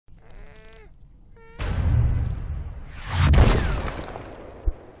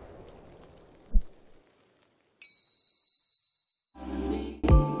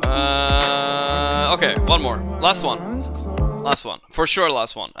One more. Last one. Last one. For sure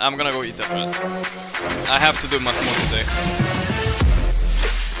last one. I'm gonna go eat that bread. I have to do Mahmoud today.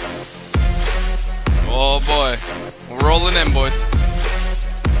 Oh boy. We're rolling in, boys.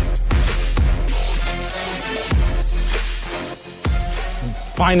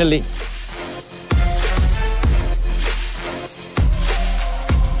 Finally.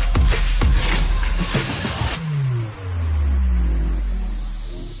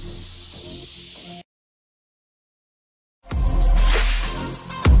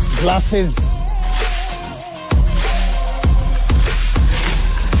 Glasses.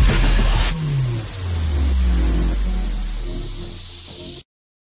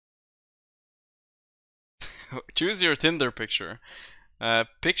 Choose your Tinder picture.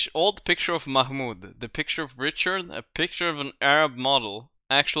 Old picture of Mahmoud. The picture of Richard. A picture of an Arab model.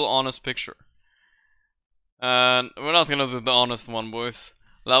 Actual honest picture. We're not gonna do the honest one, boys.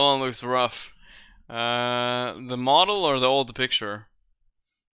 That one looks rough. The model or the old picture?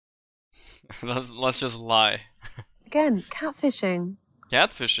 let's just lie. Again, catfishing.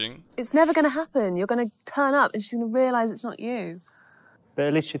 Catfishing? It's never going to happen. You're going to turn up and she's going to realise it's not you. But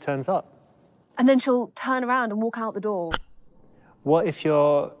at least she turns up. And then she'll turn around and walk out the door. What if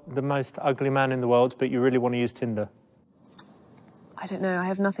you're the most ugly man in the world, but you really want to use Tinder? I don't know. I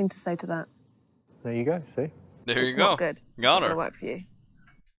have nothing to say to that. There you go, see? There you go. It's not good. It's not going to work for you.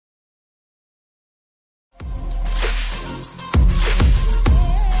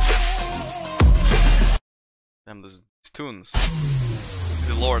 Damn, these tunes.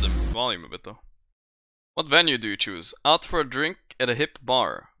 They lower the volume a bit though. What venue do you choose? Out for a drink at a hip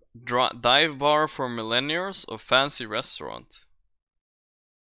bar? Dive bar for millennials or fancy restaurant?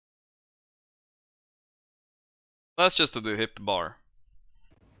 Let's just do the hip bar.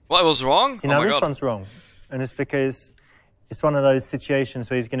 What was wrong? You know, this one's wrong. And it's because it's one of those situations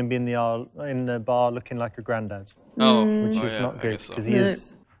where he's going to be in the bar looking like a granddad. Oh. Which is not good, because he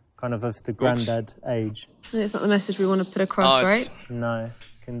is kind of the granddad age. It's not the message we want to put across, right? No,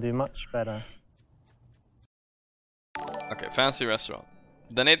 can do much better. Okay, fancy restaurant.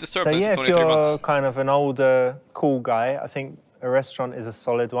 Then 8 disturbed So yeah, if 23 you're months. kind of an older, cool guy, I think a restaurant is a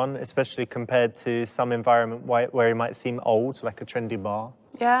solid one, especially compared to some environment where it might seem old, like a trendy bar.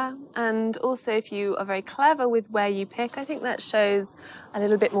 Yeah, and also if you are very clever with where you pick, I think that shows a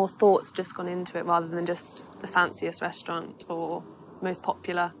little bit more thought's just gone into it rather than just the fanciest restaurant or most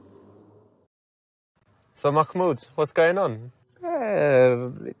popular. So Mahmoud, what's going on?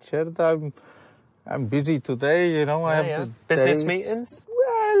 Richard, I'm busy today, you know. I have business meetings?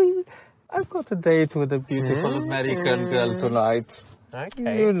 Well, I've got a date with a beautiful American girl tonight.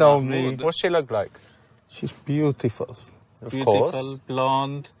 Okay. You know me. What's she look like? She's beautiful. Of beautiful, course.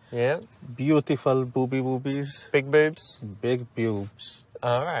 Blonde. Yeah. Beautiful boobies. Big boobs? Big boobs.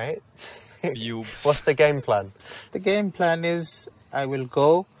 All right. Boobs. What's the game plan? The game plan is I will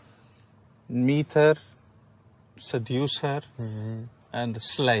go meet her, seduce her, and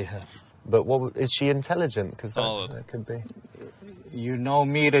slay her. But what is she intelligent? Because that could be. You know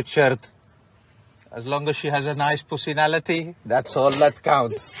me, Richard. As long as she has a nice personality, that's all that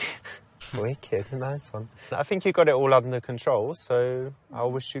counts. Wicked, nice one. I think you got it all under control, so I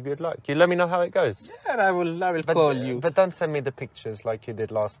wish you good luck. You let me know how it goes. Yeah, I will call you. But don't send me the pictures like you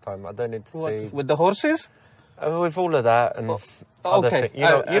did last time. I don't need to see. With the horses? With all of that and other okay.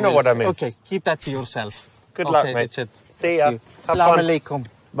 things. You know what I mean. Okay, keep that to yourself. Good luck, mate. Richard. See ya. Assalamu alaikum.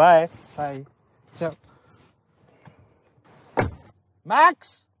 Bye. Bye. Ciao.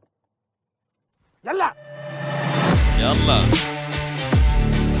 Max! Yalla! Yalla.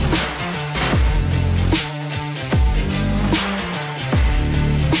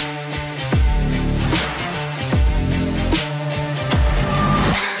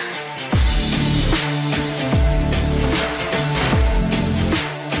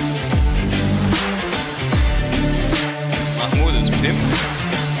 Mahmoud is pimp.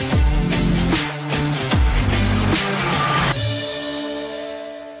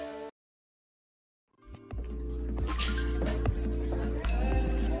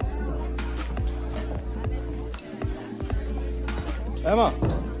 Emma,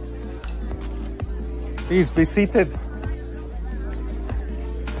 please be seated.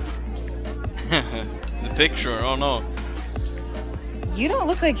 The picture, oh no. You don't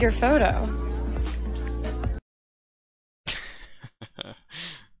look like your photo.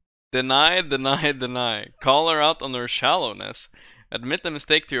 Deny, deny, deny. Call her out on her shallowness. Admit the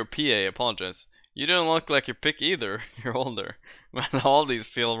mistake to your PA. Apologize. You don't look like your pick either. You're older. Man, all these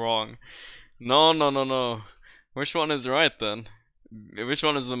feel wrong. No, no, no, no. Which one is right then? Which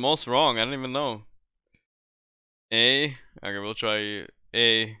one is the most wrong? I don't even know. A. Okay, we'll try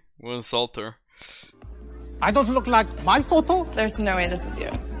A. We'll insult her. I don't look like my photo? There's no way this is you.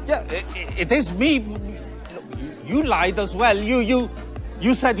 Yeah, it is me. You lied as well.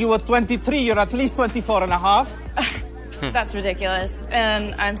 You said you were 23. You're at least 24 and a half. That's ridiculous.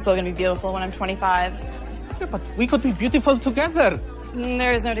 And I'm still gonna be beautiful when I'm 25. Yeah, but we could be beautiful together.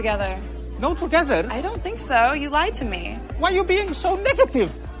 There is no together. No together? I don't think so. You lied to me. Why are you being so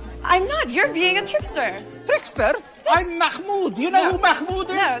negative? I'm not. You're being a trickster. Trickster? I'm Mahmoud. You know who Mahmoud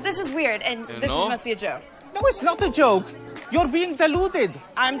is? No, this is weird, and must be a joke. No, it's not a joke. You're being deluded.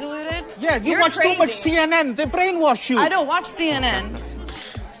 I'm deluded? Yeah, you You're watch crazy. too much CNN. They brainwash you. I don't watch CNN.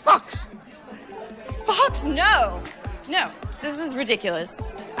 Fox. Fox, no. No, this is ridiculous.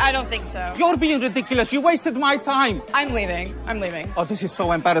 I don't think so. You're being ridiculous. You wasted my time. I'm leaving. I'm leaving. Oh, this is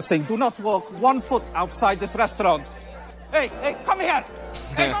so embarrassing. Do not walk 1 foot outside this restaurant. Hey, come here.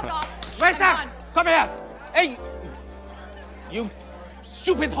 Hey, waiter, come here. Hey, you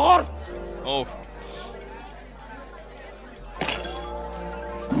stupid whore. Oh.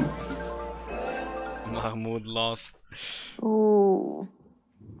 Mahmoud lost. Ooh,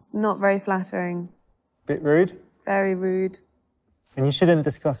 it's not very flattering. Bit rude. Very rude. And you shouldn't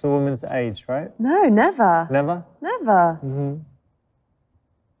discuss a woman's age, right? No, never. Never? Never.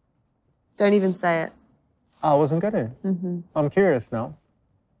 Don't even say it. Oh, I wasn't going to. I'm curious now.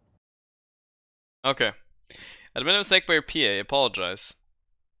 Okay. Admit a mistake by your PA. Apologize.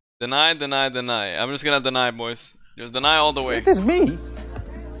 Deny, deny, deny. I'm just gonna deny, boys. Just deny all the way. It is me.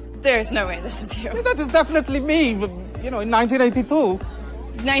 There's no way this is you. That is definitely me. You know, in 1982.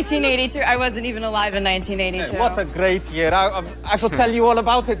 1982. I wasn't even alive in 1982. Hey, what a great year. I could tell you all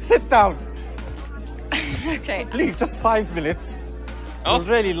about it. Sit down. Okay. Please, just 5 minutes. Oh. You'll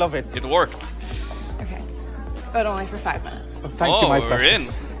really love it. It worked. Okay. But only for 5 minutes. Thank you, my we're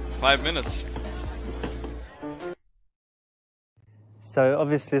precious. in. 5 minutes. So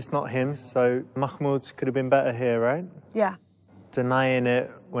obviously it's not him, so Mahmoud could have been better here, right? Yeah. Denying it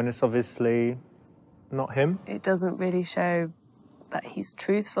when it's obviously not him. It doesn't really show that he's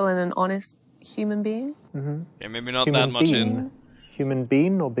truthful and an honest human being. Yeah, maybe not Human that much being. in. Human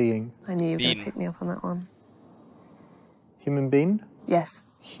being or being? I knew you were going Bean. to pick me up on that one. Human being? Yes.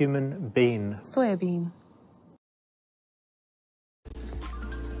 Human being. Soya bean.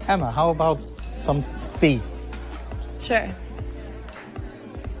 Emma, how about some tea? Sure.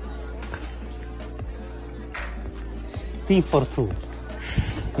 Tea for two.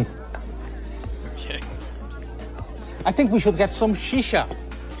 Okay. I think we should get some shisha.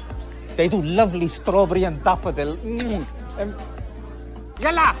 They do lovely strawberry and daffodil.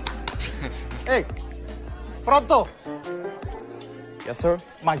 Yalla! Hey, pronto. Yes, sir?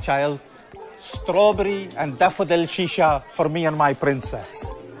 My child, strawberry and daffodil shisha for me and my princess.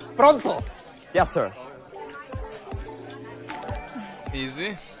 Pronto. Yes, sir.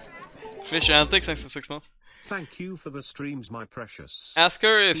 Easy. Fish Antics, next to 6 months. Thank you for the streams, my precious. Ask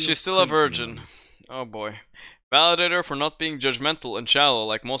her if she's still a virgin. Oh boy. Validate her for not being judgmental and shallow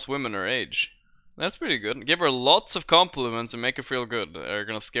like most women her age. That's pretty good. Give her lots of compliments and make her feel good. They're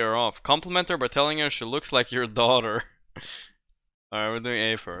gonna scare her off. Compliment her by telling her she looks like your daughter. Alright, we're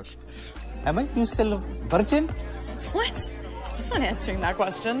doing A first. Emma, you still a virgin? What? I'm not answering that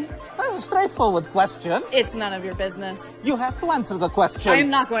question. That's a straightforward question. It's none of your business. You have to answer the question. I'm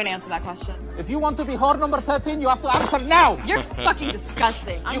not going to answer that question. If you want to be whore number 13, you have to answer now. You're fucking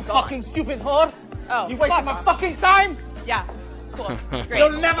disgusting. I'm You gone. fucking stupid whore. Oh, You wasted fuck my off. fucking time. Yeah. Cool. Great.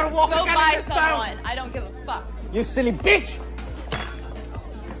 You'll never walk Go again buy in this town. someone. I don't give a fuck. You silly bitch.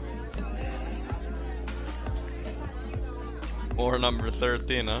 Or number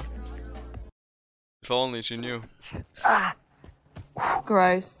 13, huh? If only she knew.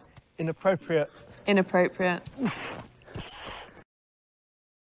 Gross. Inappropriate. Inappropriate.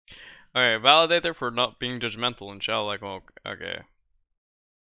 Alright, validate her for not being judgmental and shallow like well, okay.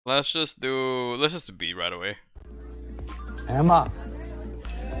 Let's just do B right away. Emma,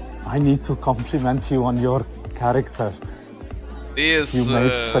 I need to compliment you on your character. D is You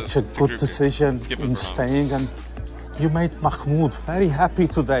made such a good creepy. decision Skip it in for now. staying, and you made Mahmoud very happy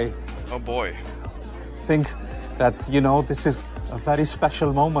today. Oh boy. Think that, you know, this is a very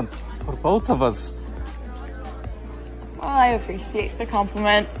special moment for both of us. Well, I appreciate the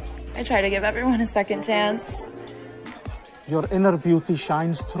compliment. I try to give everyone a second chance. Your inner beauty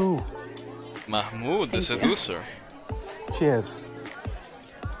shines through. Mahmoud, the Thank you. seducer. Cheers.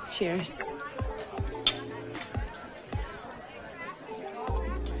 Cheers.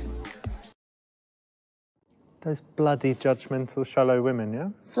 Those bloody judgmental, shallow women, yeah?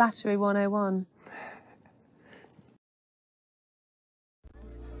 Flattery 101.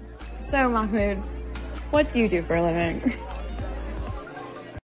 So, Mahmoud, what do you do for a living?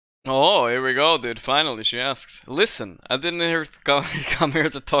 Oh, here we go, dude. Finally, she asks. Listen, I didn't here come here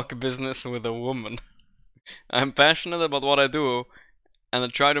to talk business with a woman. I'm passionate about what I do, and I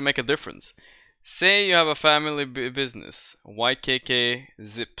try to make a difference. Say you have a family business, YKK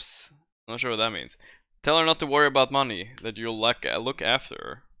Zips. Not sure what that means. Tell her not to worry about money, that you'll look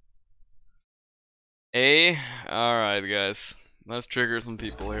after her. Alright, guys. Let's trigger some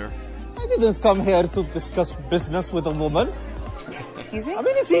people here. I didn't come here to discuss business with a woman. Excuse me? I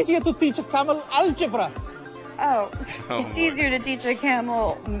mean, it's easier to teach a camel algebra. Oh, it's easier to teach a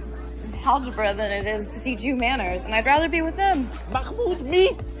camel algebra than it is to teach you manners, and I'd rather be with them. Mahmoud, me,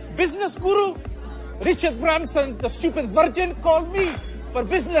 business guru. Richard Branson, the stupid virgin, called me for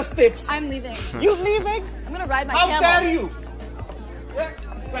business tips. I'm leaving. You leaving? I'm gonna ride my How camel. dare you? Yeah?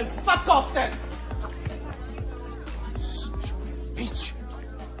 Well, fuck off then. Bitch.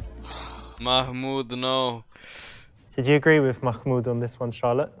 Mahmoud, no. Did you agree with Mahmoud on this one,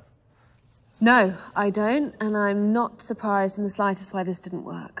 Charlotte? No, I don't, and I'm not surprised in the slightest why this didn't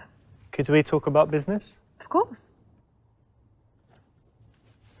work. Could we talk about business? Of course.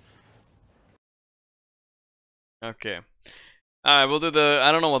 Okay. Alright, we'll do the...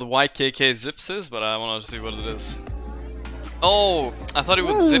 I don't know what YKK Zips is, but I want to see what it is. Oh, I thought he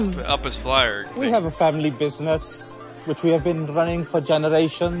would zip up his flyer. We have a family business, which we have been running for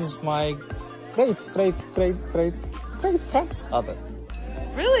generations. My great-great-great-great-great-grandfather.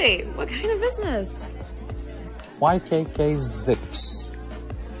 Really? What kind of business? YKK Zips.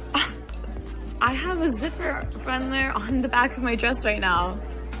 I have a zipper friend there on the back of my dress right now.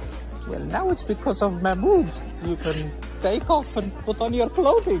 Well, now it's because of Mahmoud. You can take off and put on your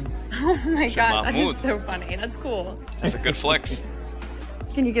clothing. Oh my god, that Mahmoud. is so funny. That's cool. That's a good flex.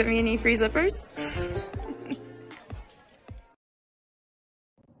 Can you give me any free zippers?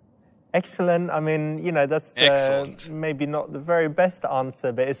 Excellent. I mean, you know, that's maybe not the very best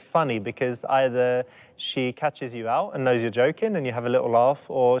answer, but it's funny because either she catches you out and knows you're joking and you have a little laugh,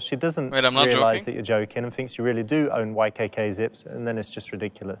 or she doesn't realise that you're joking and thinks you really do own YKK Zips, and then it's just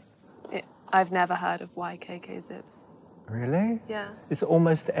ridiculous. I've never heard of YKK Zips. Really? Yeah. It's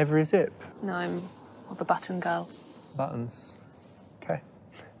almost every zip. No, I'm more of a button girl. Buttons. Okay.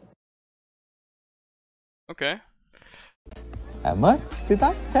 Okay. Emma, did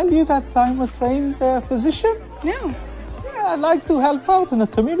I tell you that I'm a trained physician? No. Yeah, I like to help out in the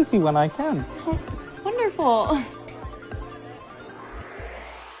community when I can. Oh, it's wonderful.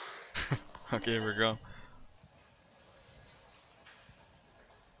 Okay, here we go.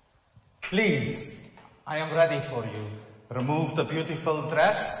 Please, I am ready for you. Remove the beautiful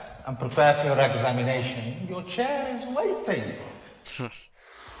dress and prepare for your examination. Your chair is waiting.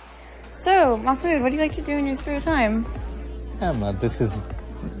 So, Mahmoud, what do you like to do in your spare time? Emma, this is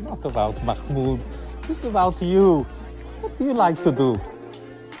not about Mahmoud. This is about you. What do you like to do?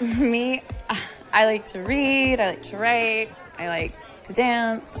 Me? I like to read, I like to write, I like to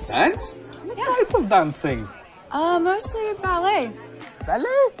dance. Dance? What type of dancing? Mostly ballet.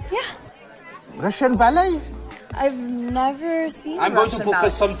 Ballet? Yeah. Russian ballet? I've never seen I'm Russian going to book ballet.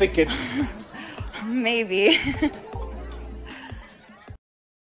 us some tickets. Maybe.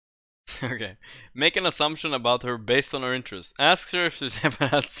 Okay. Make an assumption about her based on her interests. Ask her if she's ever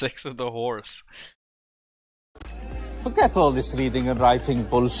had sex with a horse. Forget all this reading and writing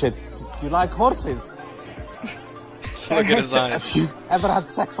bullshit. You like horses? Look at his eyes. Have you ever had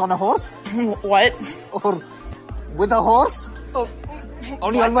sex on a horse? What? Or with a horse? Or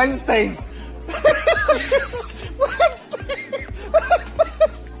only on Wednesdays?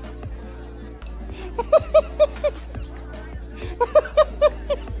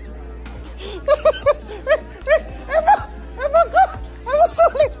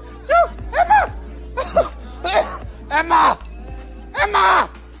 Emma!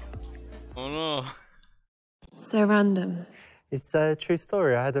 Oh no. So random. It's a true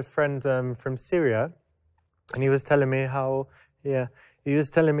story. I had a friend from Syria, and he was telling me how,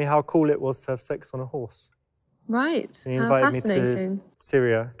 cool it was to have sex on a horse. Right. And he How invited me fascinating. to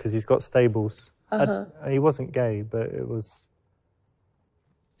Syria because he's got stables. He wasn't gay, but it was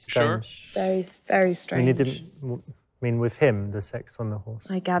strange. Very, very strange. I mean, he didn't mean with him the sex on the horse.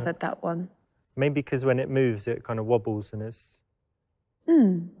 I gathered that one. Maybe because when it moves, it kind of wobbles and it's. I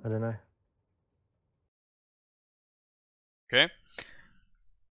don't know. Okay.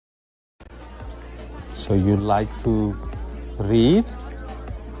 So you like to read,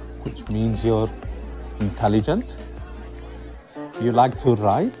 which means you're intelligent. You like to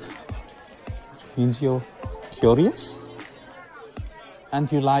write, which means you're curious.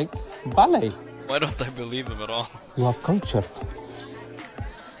 And you like ballet. Why don't I believe him at all? You are cultured.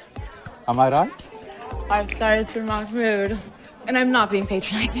 Am I right? 5 stars for Mahmoud. And I'm not being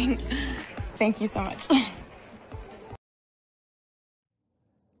patronizing. Thank you so much.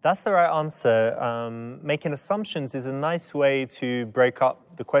 That's the right answer. Making assumptions is a nice way to break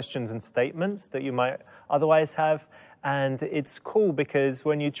up the questions and statements that you might otherwise have. And it's cool because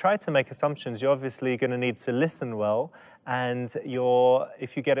when you try to make assumptions, you're obviously going to need to listen well. And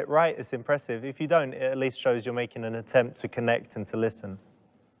if you get it right, it's impressive. If you don't, it at least shows you're making an attempt to connect and to listen.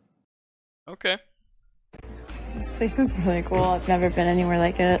 Okay. This place is really cool. I've never been anywhere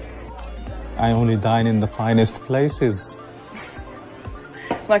like it. I only dine in the finest places.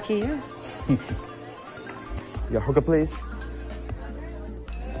 Lucky you. Your hookah, please.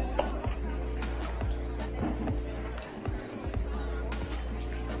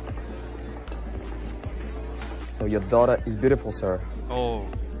 So your daughter is beautiful, sir. Oh.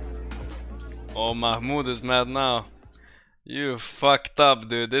 Oh, Mahmoud is mad now. You fucked up,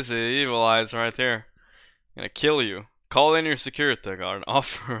 dude. This is evil eyes right here. I'm gonna kill you. Call in your security guard.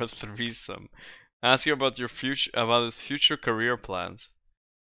 Offer a threesome. Ask her about his future career plans.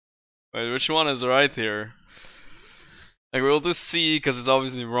 Wait, which one is right here? Like, we'll do C because it's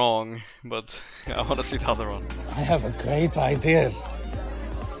obviously wrong, but I want to see the other one. I have a great idea.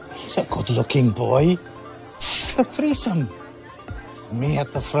 He's a good-looking boy. The threesome. Me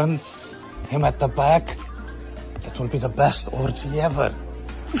at the front, him at the back. That will be the best orgy ever.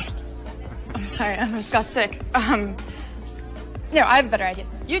 I'm sorry, I just got sick. No, I have a better idea.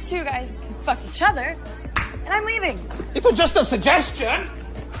 You two guys can fuck each other, and I'm leaving. It was just a suggestion.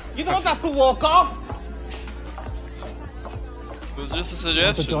 You don't have to walk off. It was just a You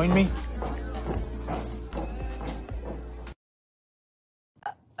want to suggestion. join me?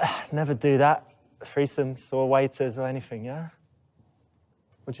 Never do that. Threesomes or waiters or anything, yeah?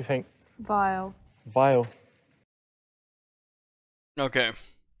 What do you think? Vile. Vile. Okay.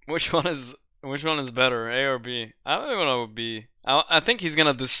 Which one is better, A or B? I don't even know what B. I think he's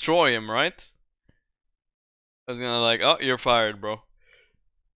gonna destroy him, right? He's gonna like, oh, you're fired, bro.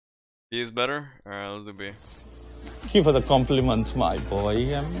 B is better? Alright, let's do B. Thank you for the compliment, my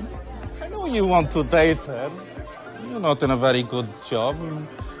boy. I know you want to date her. You're not in a very good job.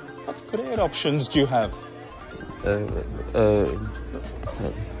 What career options do you have?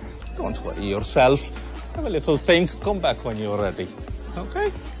 Don't worry yourself. Have a little think. Come back when you're ready.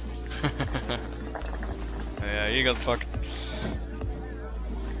 Okay? Yeah, you got fucked.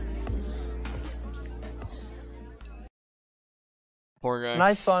 Poor guy.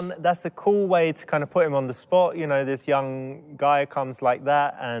 Nice one. That's a cool way to kind of put him on the spot. You know, this young guy comes like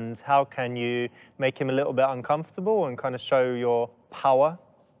that, and how can you make him a little bit uncomfortable and kind of show your power?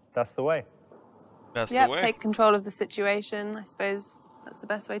 That's the way. That's the Yep, way. take control of the situation. I suppose that's the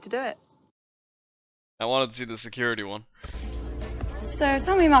best way to do it. I wanted to see the security one. So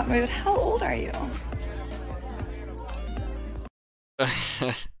tell me, Mahmoud, how old are you?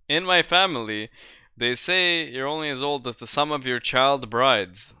 In my family, they say you're only as old as the sum of your child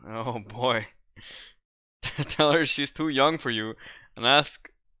brides. Oh boy. Tell her she's too young for you and ask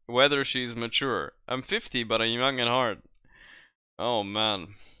whether she's mature. I'm 50, but I'm young at heart. Oh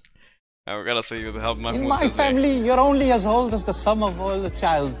man. I gotta say you help Mahmoud. In my family, you're only as old as the sum of all the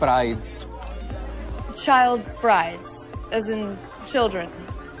child brides. Child brides, as in children.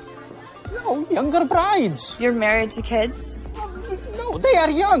 No, younger brides. You're married to kids? No, they are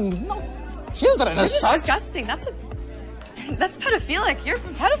young. No, children as That's such. disgusting. That's pedophilic. You're a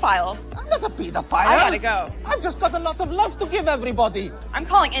pedophile. I'm not a pedophile. I gotta go. I've just got a lot of love to give everybody. I'm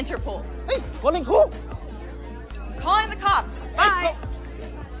calling Interpol. Hey, calling who? Calling the cops. Bye.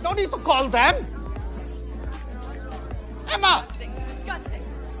 No need to call them. Emma! Disgusting.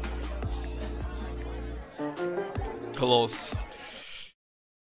 Close.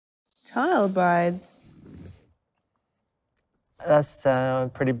 Child brides. That's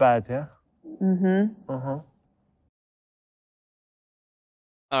pretty bad, yeah? Mm-hmm.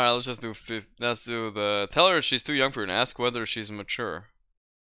 Alright, let's just do let's do the tell her she's too young for you and ask whether she's mature.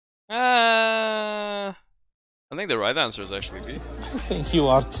 I think the right answer is actually B. I think you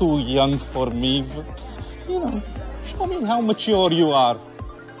are too young for me, but, show me how mature you are.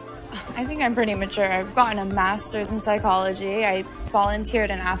 I think I'm pretty mature. I've gotten a master's in psychology. I volunteered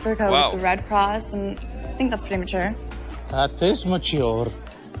in Africa with the Red Cross, and I think that's pretty mature. That is mature.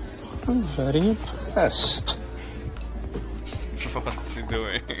 I'm very impressed. What's he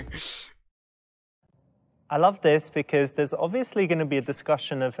doing? I love this because there's obviously going to be a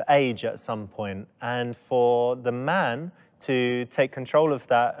discussion of age at some point, and for the man to take control of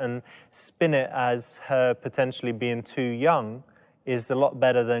that and spin it as her potentially being too young is a lot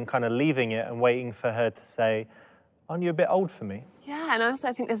better than kind of leaving it and waiting for her to say, aren't you a bit old for me? Yeah, and also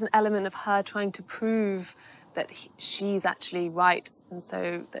I think there's an element of her trying to prove that she's actually right, and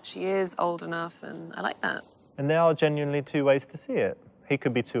so that she is old enough, and I like that. And there are genuinely two ways to see it. He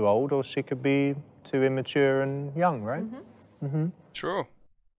could be too old, or she could be too immature and young, right? Mm-hmm. Mm-hmm. True.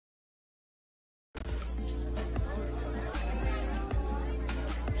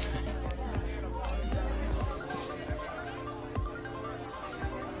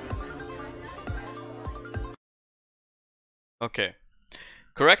 Okay.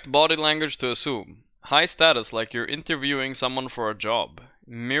 Correct body language to assume. High status, like you're interviewing someone for a job.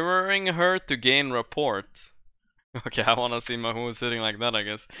 Mirroring her to gain rapport. Okay, I want to see Mahmoud sitting like that, I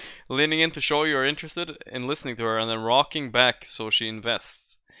guess. Leaning in to show you're interested in listening to her and then rocking back so she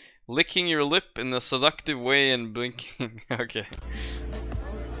invests. Licking your lip in a seductive way and blinking. Okay.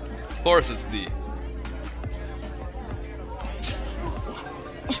 Of course it's D.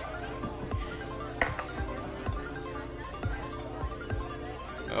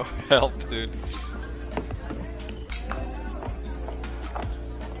 Oh, help, dude.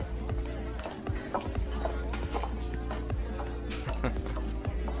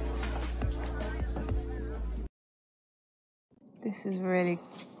 This is really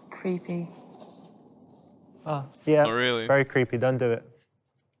creepy. Oh, yeah. Oh, really? Very creepy. Don't do it.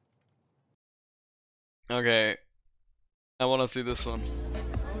 Okay. I want to see this one.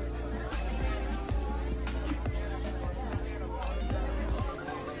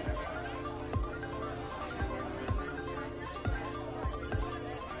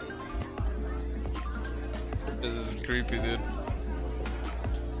 This is creepy, dude.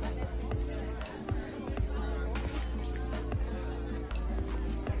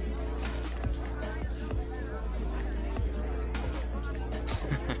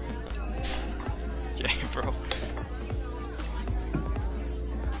 Okay, bro.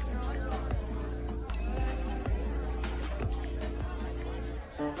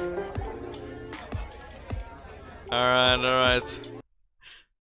 Alright.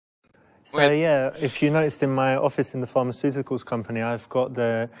 So yeah, if you noticed in my office in the pharmaceuticals company, I've got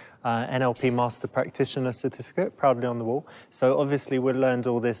the NLP Master Practitioner certificate proudly on the wall. So obviously we learned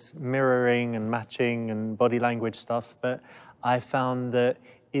all this mirroring and matching and body language stuff, but I found that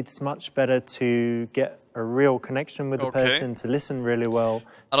it's much better to get a real connection with the person, to listen really well.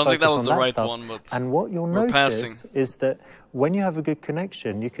 I don't think that was the right one, but and what you'll notice is that when you have a good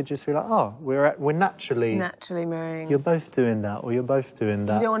connection, you could just be like, oh, we're naturally mirroring. You're both doing that, or you're both doing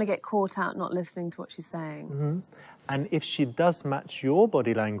that. You don't want to get caught out not listening to what she's saying. Mm-hmm. And if she does match your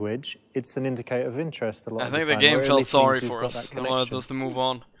body language, it's an indicator of interest a lot of the time. I think the game felt sorry for us. They wanted us to move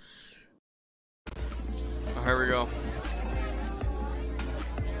on. Oh, here we go.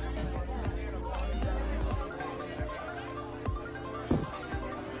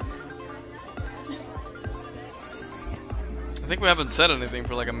 I think we haven't said anything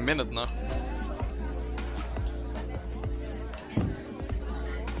for like a minute now.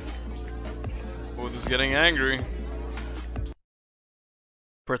 Oh, this is getting angry.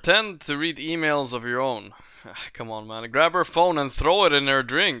 Pretend to read emails of your own. Come on, man. Grab her phone and throw it in her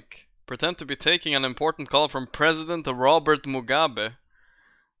drink. Pretend to be taking an important call from President Robert Mugabe.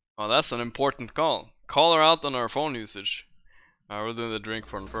 Oh, that's an important call. Call her out on her phone usage. We'll do the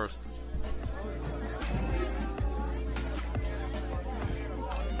drink one first.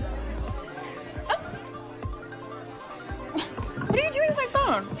 What are you doing with my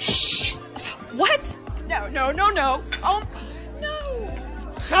phone? Shh! What? No. Oh, no!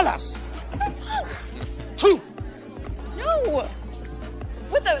 Halas! Two! No!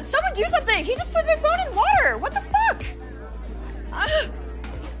 What the? Someone do something! He just put my phone in water! What the fuck?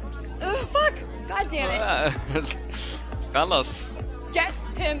 Fuck! God damn it. Halas. Get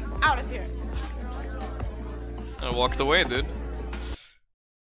him out of here. I walked away, dude.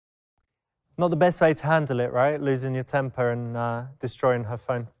 Not the best way to handle it, right? Losing your temper and destroying her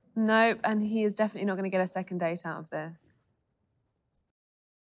phone. Nope, and he is definitely not going to get a second date out of this.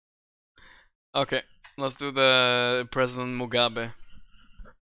 Okay, let's do the President Mugabe.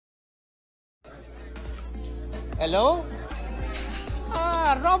 Hello?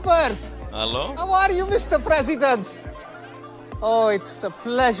 Robert! Hello? How are you, Mr. President? Oh, it's a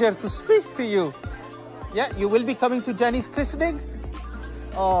pleasure to speak to you. Yeah, you will be coming to Jenny's christening?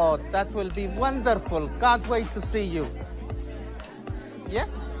 Oh, that will be wonderful. Can't wait to see you. Yeah,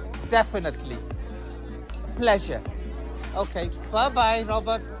 definitely. Pleasure. Okay, bye-bye,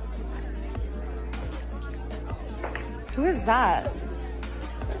 Robert. Who is that?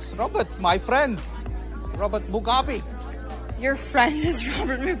 It's Robert, my friend. Robert Mugabe. Your friend is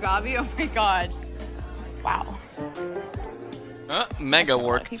Robert Mugabe? Oh my god. Wow. Mega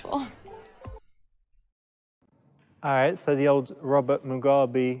worked. All right, so the old Robert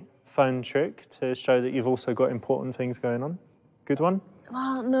Mugabe phone trick to show that you've also got important things going on. Good one?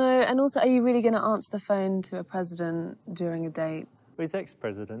 Well, no, and also, are you really going to answer the phone to a president during a date? Well, he's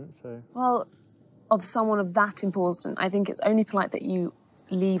ex-president, so... Well, of someone of that important, I think it's only polite that you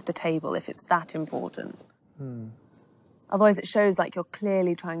leave the table if it's that important. Otherwise, it shows like you're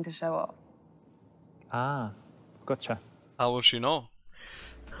clearly trying to show up. Ah, gotcha. How will she know?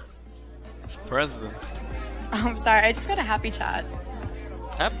 It's the president. Oh, I'm sorry, I just got a happy chat.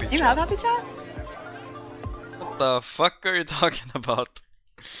 Happy chat? Do you have happy chat? What the fuck are you talking about?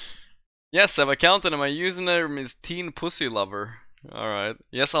 Yes, I've accounted and my username is Teen Pussy Lover. Alright.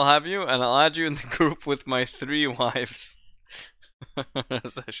 Yes, I'll have you, and I'll add you in the group with my 3 wives.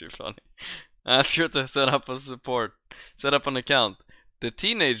 That's actually funny. Ask her to set up an account. The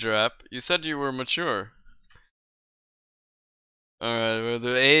teenager app, you said you were mature. Alright, we'll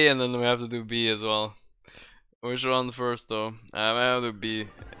do A and then we have to do B as well. Which one first though? I have to do B.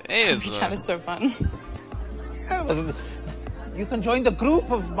 A is That is so fun. Yeah, well, you can join the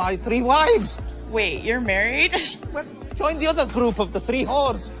group of my 3 wives. Wait, you're married? Well, join the other group of the 3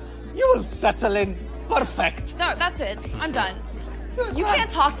 whores. You will settle in perfect. No, that's it. I'm done. You can't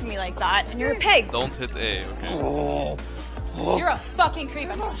talk to me like that, and you're a pig. Don't hit A, okay? Oh. You're a fucking creep.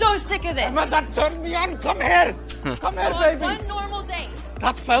 I'm so sick of this. Emma, that turned me on. Come here. Come here, baby. One normal date.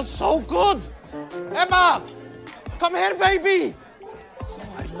 That felt so good. Emma, come here, baby.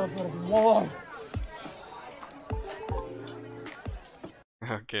 Oh, I love her more.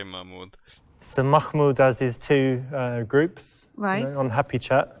 Okay, Mahmoud. So Mahmoud has his 2 groups Right. on Happy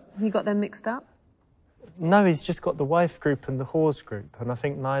Chat. You got them mixed up? No, he's just got the wife group and the whores group, and I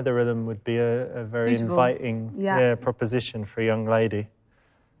think neither of them would be a very Suitable. inviting proposition for a young lady.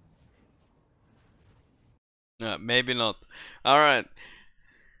 Maybe not. Alright.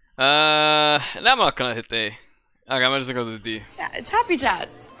 I'm not gonna hit A. Okay, I'm just gonna do D. Yeah, it's happy chat.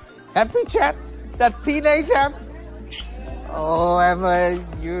 Happy Chat? That teenage app? Oh, Emma,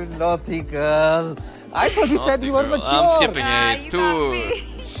 you naughty girl. I thought you said you were mature. I'm skipping A. It's too...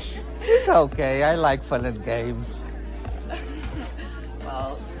 It's okay. I like fun and games.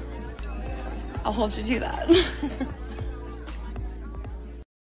 Well, I'll hold you to that.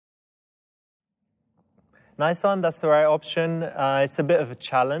 Nice one, that's the right option. It's a bit of a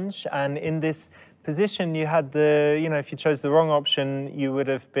challenge, and in this position you had if you chose the wrong option, you would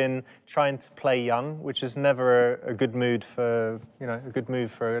have been trying to play young, which is never a good mood for, a good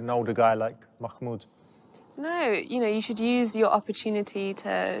move for an older guy like Mahmoud. No, you should use your opportunity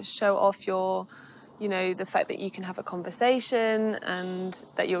to show off your, the fact that you can have a conversation and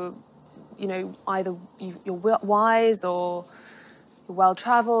that you're, either you're wise or you're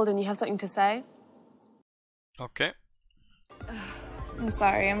well-traveled and you have something to say. Okay. I'm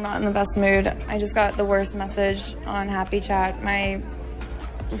sorry, I'm not in the best mood. I just got the worst message on Happy Chat. My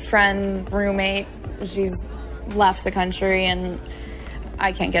friend, roommate, she's left the country and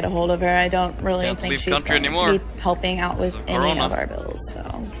I can't get a hold of her. I don't really think she's going to be helping out with any of our bills, so.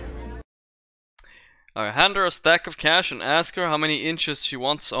 Alright, hand her a stack of cash and ask her how many inches she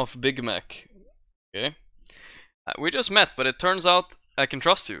wants of Big Mac. Okay? We just met, but it turns out I can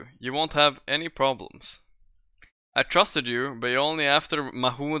trust you. You won't have any problems. I trusted you, but you're only after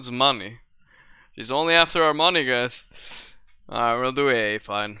Mahmoud's money. She's only after our money, guys. Alright, we'll do A,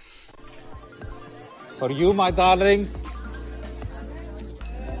 fine. For you, my darling,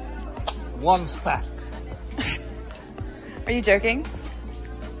 1 stack. Are you joking?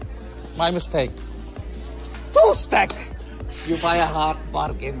 My mistake. 2 stacks. You buy a hard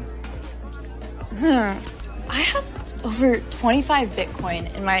bargain. I have over 25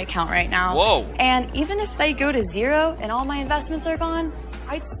 Bitcoin in my account right now. Whoa. And even if they go to 0 and all my investments are gone,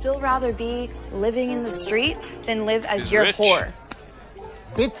 I'd still rather be living in the street than live as your whore.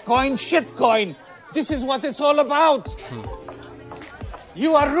 Bitcoin, shitcoin. This is what it's all about.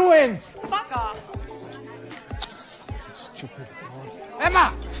 You are ruined. Fuck off. Stupid whore.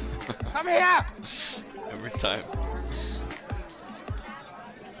 Emma, come here. Every time.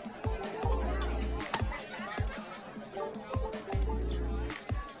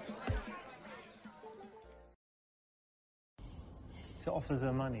 So it offers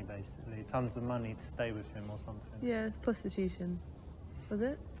her money, basically, tons of money to stay with him or something. Yeah, prostitution. Was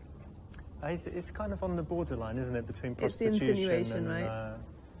it? It's kind of on the borderline, isn't it, between It's the prostitution insinuation, and right?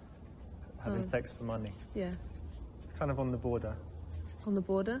 having sex for money. Yeah. It's kind of on the border. On the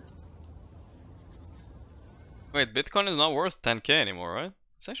border? Wait, Bitcoin is not worth 10k anymore, right?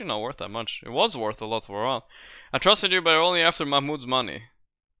 It's actually not worth that much. It was worth a lot for a while. I trusted you, but only after Mahmoud's money.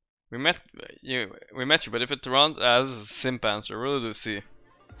 We met you, but if it runs as a simp answer, really do see.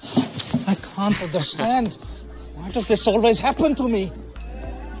 I can't understand. Why does this always happen to me?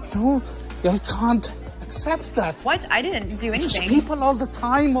 No, I can't accept that. What? I didn't do Just anything. people all the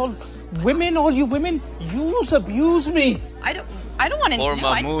time, all you women, abuse me. I don't want to know.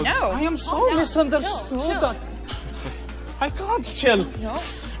 Mahmoud. I am so misunderstood. Chill. That I can't chill. No.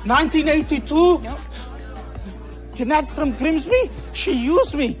 1982. No. Jeanette from Grimsby, she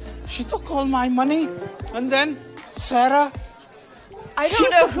used me. She took all my money. And then Sarah, I she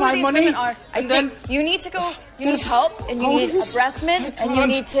don't know took who my these money. women are. I And think then you need to go. You need there's help, and you need a police. breath mint, I and you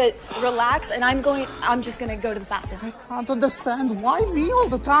can't. need to relax. And I'm just gonna go to the bathroom. I can't understand why me all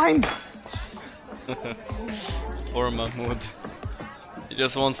the time. Poor Mahmoud. He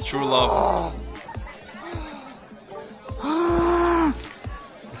just wants true love.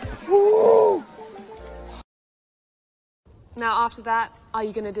 Now, after that, are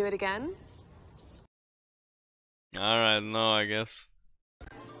you going to do it again? Alright, no, I guess.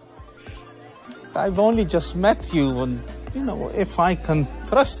 I've only just met you, and, if I can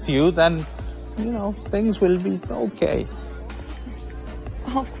trust you, then, things will be okay.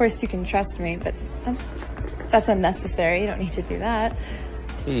 Well, of course you can trust me, but that's unnecessary. You don't need to do that.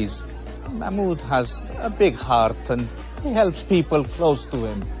 Please, Mahmoud has a big heart, and he helps people close to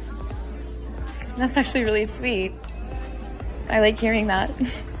him. That's actually really sweet. I like hearing that.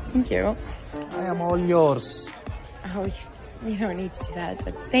 Thank you. I am all yours. Oh, you don't need to do that,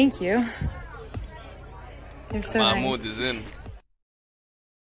 but thank you. You're so Mahmoud nice. is in.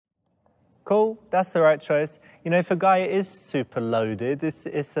 Cool, that's the right choice. If a guy is super loaded,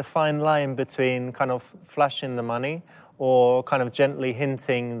 it's a fine line between kind of flashing the money or kind of gently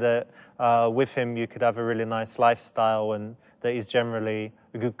hinting that with him you could have a really nice lifestyle and that he's generally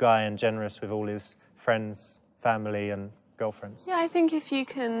a good guy and generous with all his friends, family and girlfriends. Yeah, I think if you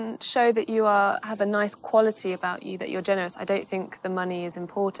can show that you have a nice quality about you, that you're generous, I don't think the money is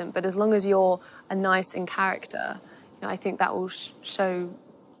important. But as long as you're a nice in character, I think that will show.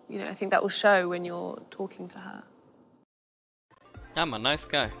 I think that will show when you're talking to her. I'm a nice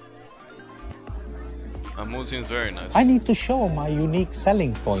guy. Mahmoud seems very nice. I need to show my unique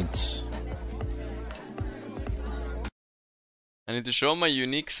selling points. I need to show my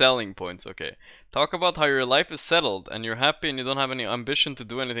unique selling points, okay. Talk about how your life is settled and you're happy and you don't have any ambition to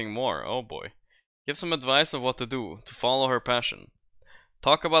do anything more. Oh boy. Give some advice on what to do to follow her passion.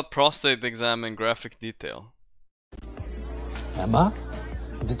 Talk about prostate exam in graphic detail. Emma,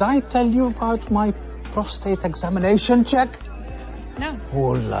 did I tell you about my prostate examination check? No.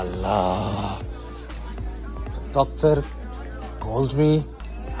 Oh la la. The doctor called me.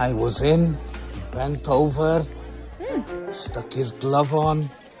 I was in, bent over, stuck his glove on,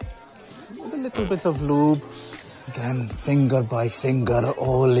 with a little bit of lube, then finger by finger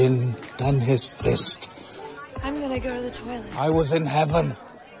all in, then his fist. I'm gonna go to the toilet. I was in heaven.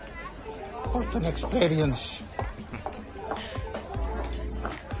 What an experience.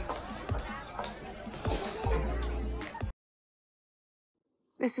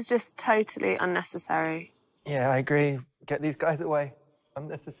 This is just totally unnecessary. Yeah, I agree. Get these guys away.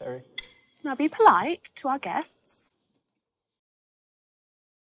 Unnecessary. Now be polite to our guests.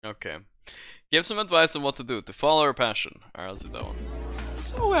 Okay. Give some advice on what to do to follow her passion. Alright, let's do that one.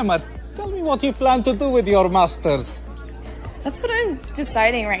 So Emma, tell me what you plan to do with your masters. That's what I'm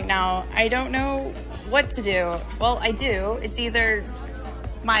deciding right now. I don't know what to do. Well, I do. It's either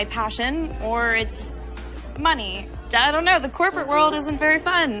my passion or it's money. I don't know. The corporate world isn't very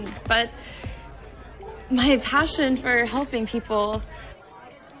fun, but my passion for helping people.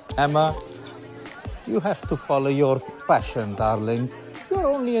 Emma, you have to follow your passion, darling. You're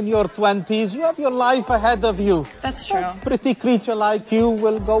only in your 20s. You have your life ahead of you. That's true. A pretty creature like you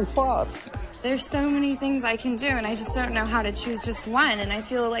will go far. There's so many things I can do, and I just don't know how to choose just one. And I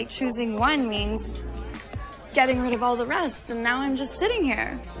feel like choosing one means getting rid of all the rest, and now I'm just sitting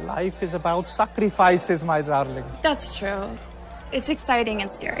here. Life is about sacrifices, my darling. That's true. It's exciting and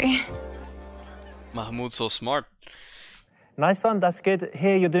scary. Mahmoud's so smart. Nice one, that's good.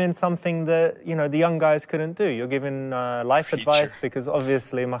 Here you're doing something that, the young guys couldn't do. You're giving life advice because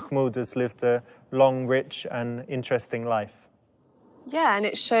obviously Mahmoud has lived a long, rich and interesting life. Yeah, and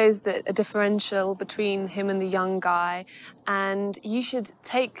it shows that a differential between him and the young guy, and you should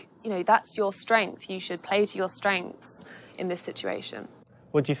take, that's your strength. You should play to your strengths in this situation.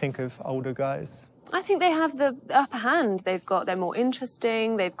 What do you think of older guys? I think they have the upper hand. They're more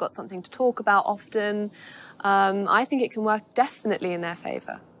interesting. They've got something to talk about often. I think it can work definitely in their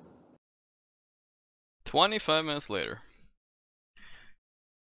favor. 25 minutes later.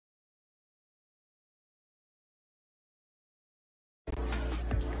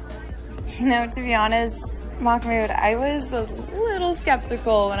 To be honest, Mahmoud, I was a little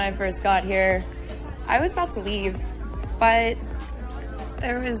skeptical when I first got here. I was about to leave, but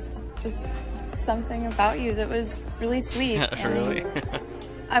there was just something about you that was really sweet. Really?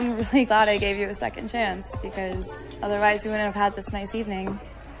 I'm really glad I gave you a second chance, because otherwise we wouldn't have had this nice evening.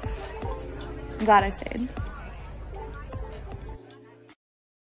 I'm glad I stayed.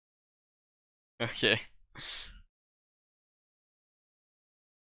 Okay.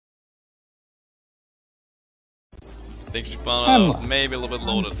 I think she found out it was maybe a little bit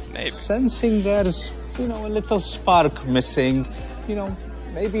loaded. Maybe. Sensing there's, a little spark missing.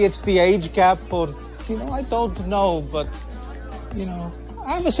 Maybe it's the age gap or, I don't know, but,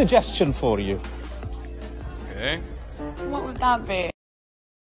 I have a suggestion for you. Okay. What would that be?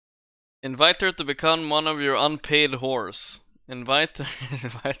 Invite her to become one of your unpaid whores. Invite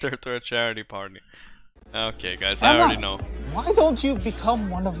her to a charity party. Okay, guys, I already know. Why don't you become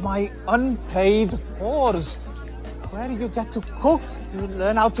one of my unpaid whores? Where you get to cook, you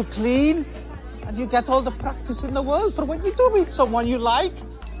learn how to clean, and you get all the practice in the world for when you do meet someone you like.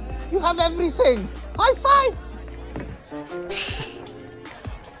 You have everything. High five!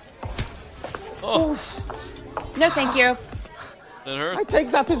 Oh. No, thank you. That hurt. I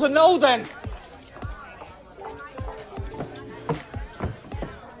take that as a no, then.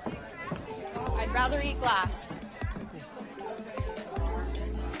 I'd rather eat glass.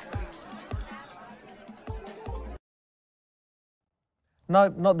 No,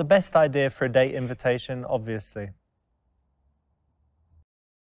 not the best idea for a date invitation, obviously.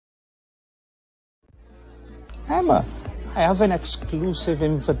 Emma, I have an exclusive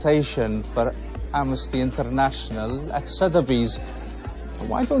invitation for Amnesty International at Sotheby's.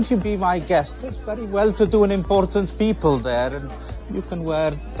 Why don't you be my guest? There's very well-to-do and important people there, and you can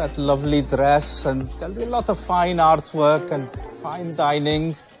wear that lovely dress, and there'll be a lot of fine artwork and fine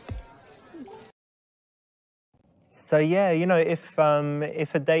dining. So yeah, if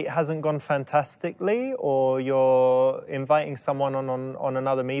a date hasn't gone fantastically, or you're inviting someone on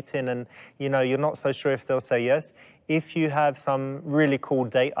another meeting, and you're not so sure if they'll say yes, if you have some really cool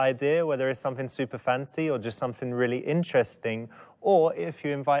date idea, whether it's something super fancy or just something really interesting, or if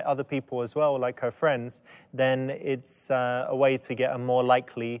you invite other people as well, like her friends, then it's a way to get a more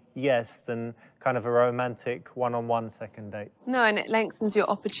likely yes than kind of a romantic one-on-one second date. No, and it lengthens your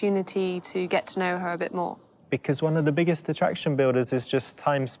opportunity to get to know her a bit more. Because one of the biggest attraction builders is just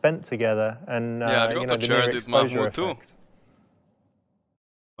time spent together, and yeah, I'd go to charity with Mahmoud too.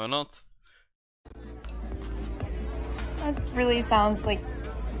 Why not? That really sounds like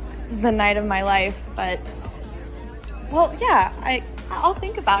the night of my life, but well, yeah, I'll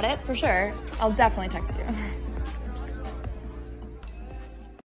think about it for sure. I'll definitely text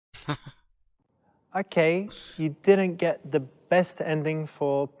you. Okay, you didn't get the best ending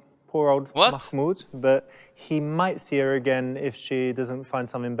for poor old Mahmoud, but he might see her again if she doesn't find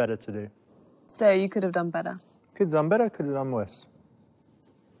something better to do. So you could have done better. Could have done better, could have done worse.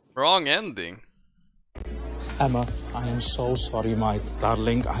 Wrong ending. Emma, I am so sorry, my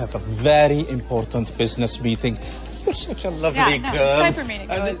darling. I have a very important business meeting. You're such a lovely girl. It's time for me to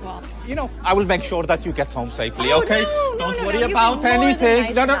go as well. I will make sure that you get home safely, oh, okay? No, Don't worry about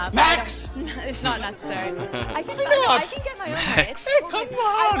anything. Nice No, Max! It's not necessary. I can get my own way. Hey, come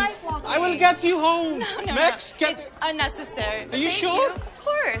on! I like walking. I will get you home. No, Max, get... It's unnecessary. Are you sure? You. Of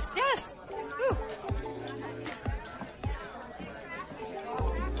course, yes. Whew.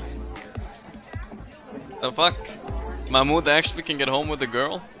 The fuck? Mahmoud actually can get home with the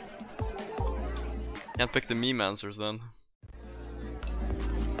girl? Can't pick the meme answers then.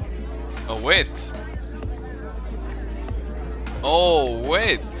 Oh wait. Oh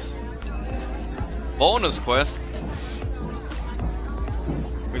wait. Bonus quest.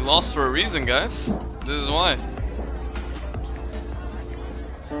 We lost for a reason, guys. This is why.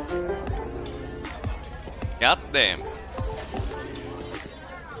 God damn.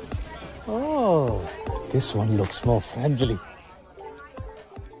 Oh, this one looks more friendly.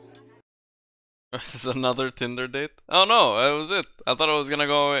 Is another Tinder date? Oh no, that was it. I thought I was gonna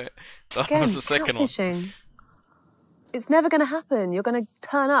go away. That was the second catfishing. One. It's never gonna happen. You're gonna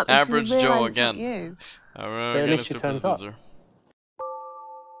turn up. Average Joe again. You. At least she turns up.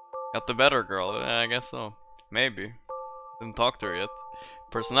 Got the better girl. Yeah, I guess so. Maybe. Didn't talk to her yet.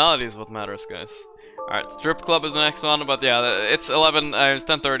 Personality is what matters, guys. Alright, strip club is the next one, but yeah, it's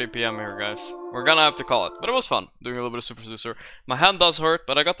 10:30 p.m. here, guys. We're gonna have to call it, but it was fun doing a little bit of Super Seducer. My hand does hurt,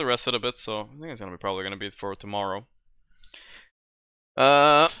 but I got the rested a bit, so I think it's probably gonna be for tomorrow.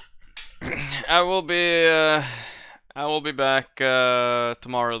 I will be back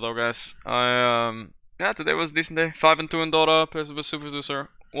tomorrow though, guys. Yeah, today was a decent day. 5-2 in Dota, plays with Super Seducer.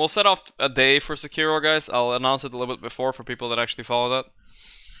 We'll set off a day for Sekiro, guys. I'll announce it a little bit before for people that actually follow that.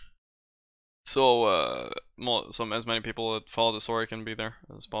 so as many people that follow the story can be there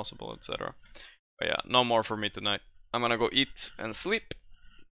as possible, etc. But yeah, no more for me tonight. I'm gonna go eat and sleep.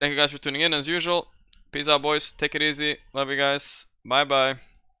 Thank you guys for tuning in as usual. Peace out, boys. Take it easy. Love you guys. Bye bye.